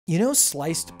You know,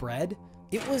 sliced bread?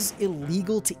 It was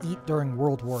illegal to eat during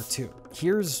World War II.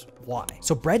 Here's why.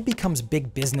 So bread becomes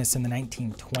big business in the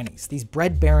 1920s. These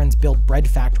bread barons build bread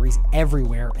factories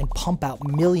everywhere and pump out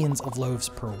millions of loaves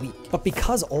per week. But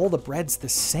because all the bread's the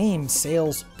same,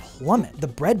 sales plummet. The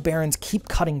bread barons keep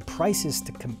cutting prices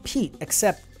to compete,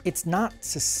 except it's not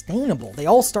sustainable. They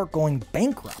all start going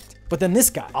bankrupt. But then this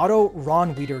guy, Otto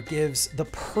Rohnweder, gives the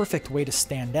perfect way to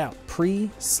stand out: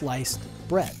 pre-sliced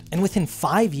bread. And within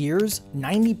 5 years,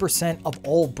 90% of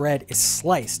all bread is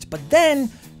sliced. But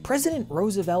then President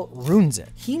Roosevelt ruins it.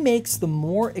 He makes the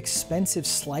more expensive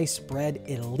sliced bread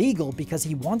illegal because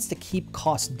he wants to keep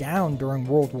costs down during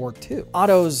World War II.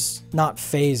 Otto's not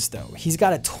fazed though. He's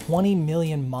got a 20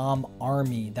 million mom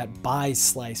army that buys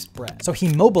sliced bread. So he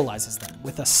mobilizes them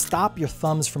with a Stop Your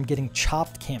Thumbs from Getting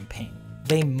Chopped campaign.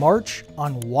 They march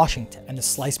on Washington, and the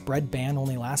sliced bread ban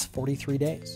only lasts 43 days.